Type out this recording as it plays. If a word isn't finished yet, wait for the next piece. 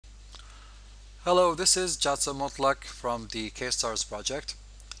Hello, this is Jatsa Mutlak from the KStars project.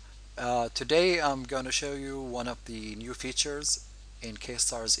 Today I'm going to show you one of the new features in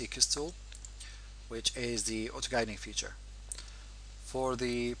KStars Ekos tool, which is the auto-guiding feature. For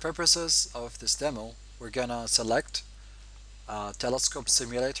the purposes of this demo, we're going to select a telescope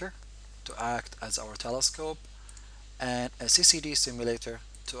simulator to act as our telescope and a CCD simulator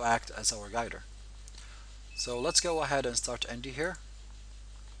to act as our guider. So let's go ahead and start ND here.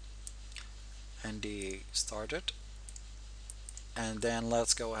 ND started. And then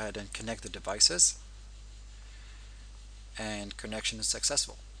let's go ahead and connect the devices, and connection is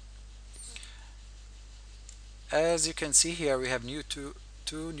successful. As you can see here, we have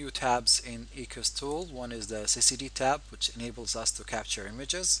two new tabs in Ekos tool. One is the CCD tab, which enables us to capture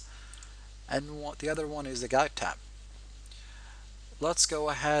images, and the other one is the guide tab. Let's go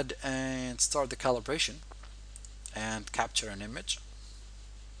ahead and start the calibration and capture an image.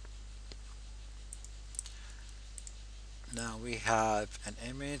 Now we have an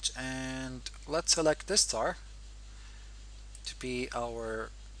image, and let's select this star to be our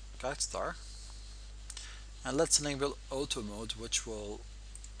guide star, and let's enable auto mode, which will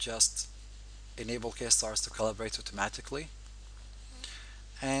just enable KStars to calibrate automatically,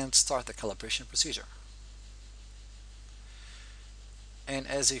 and start the calibration procedure. And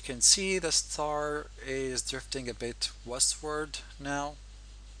as you can see, the star is drifting a bit westward now,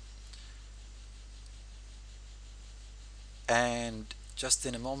 and just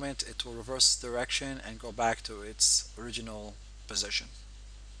in a moment it will reverse direction and go back to its original position.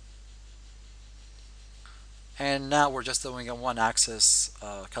 And now we're just doing a one-axis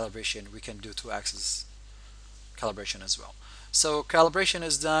calibration. We can do two-axis calibration as well. So calibration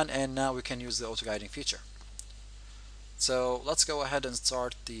is done, and now we can use the auto guiding feature. So let's go ahead and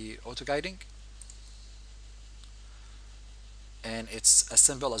start the auto guiding, and it's as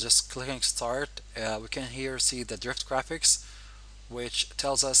simple as just clicking start. We can here see the drift graphics, which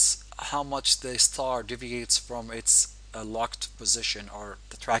tells us how much the star deviates from its locked position, or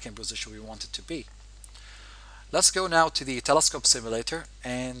the tracking position we want it to be. Let's go now to the telescope simulator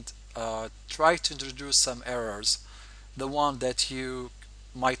and try to introduce some errors. The one that you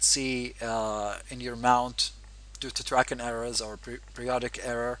might see in your mount due to tracking errors or periodic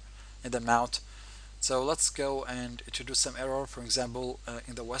error in the mount. So let's go and introduce some error, for example,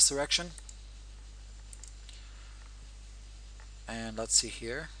 in the west direction. And let's see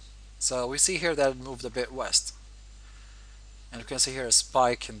here. So we see here that it moved a bit west. And you can see here a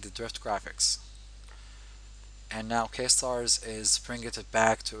spike in the drift graphics. And now KStars is bringing it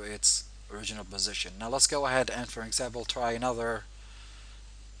back to its original position. Now let's go ahead and, for example, try another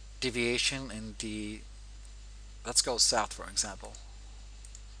deviation in the, let's go south, for example.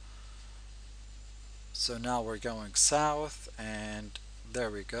 So now we're going south, and there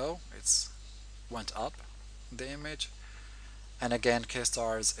we go. It's went up the image, and again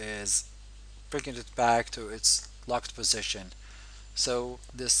KStars is bringing it back to its locked position. So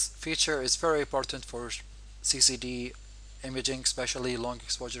this feature is very important for CCD imaging, especially long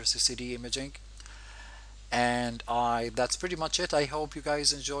exposure CCD imaging. And that's pretty much it. I hope you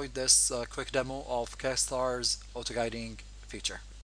guys enjoyed this quick demo of KStars auto guiding feature.